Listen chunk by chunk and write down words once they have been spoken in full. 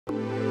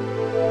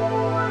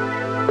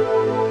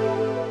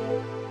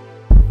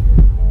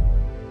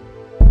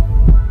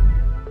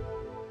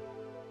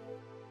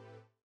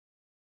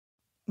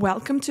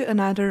Welcome to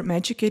another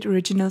Magic 8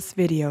 Originals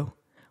video,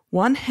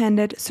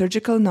 one-handed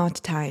surgical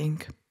knot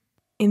tying.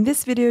 In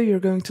this video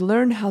you're going to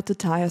learn how to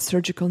tie a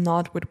surgical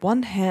knot with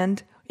one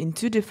hand in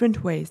two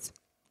different ways.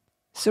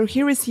 So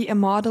here we see a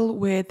model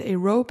with a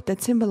rope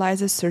that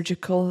symbolizes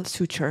surgical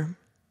suture.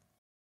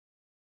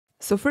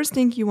 So first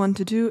thing you want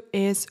to do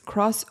is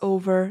cross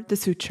over the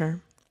suture.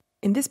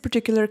 In this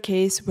particular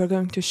case we're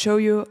going to show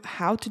you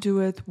how to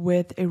do it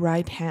with a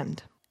right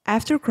hand.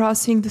 After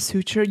crossing the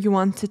suture, you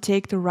want to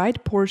take the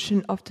right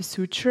portion of the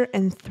suture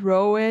and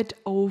throw it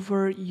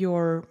over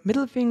your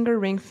middle finger,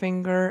 ring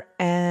finger,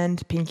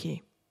 and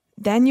pinky.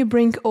 Then you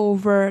bring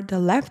over the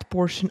left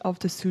portion of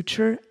the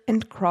suture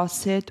and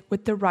cross it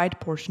with the right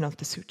portion of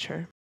the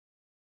suture.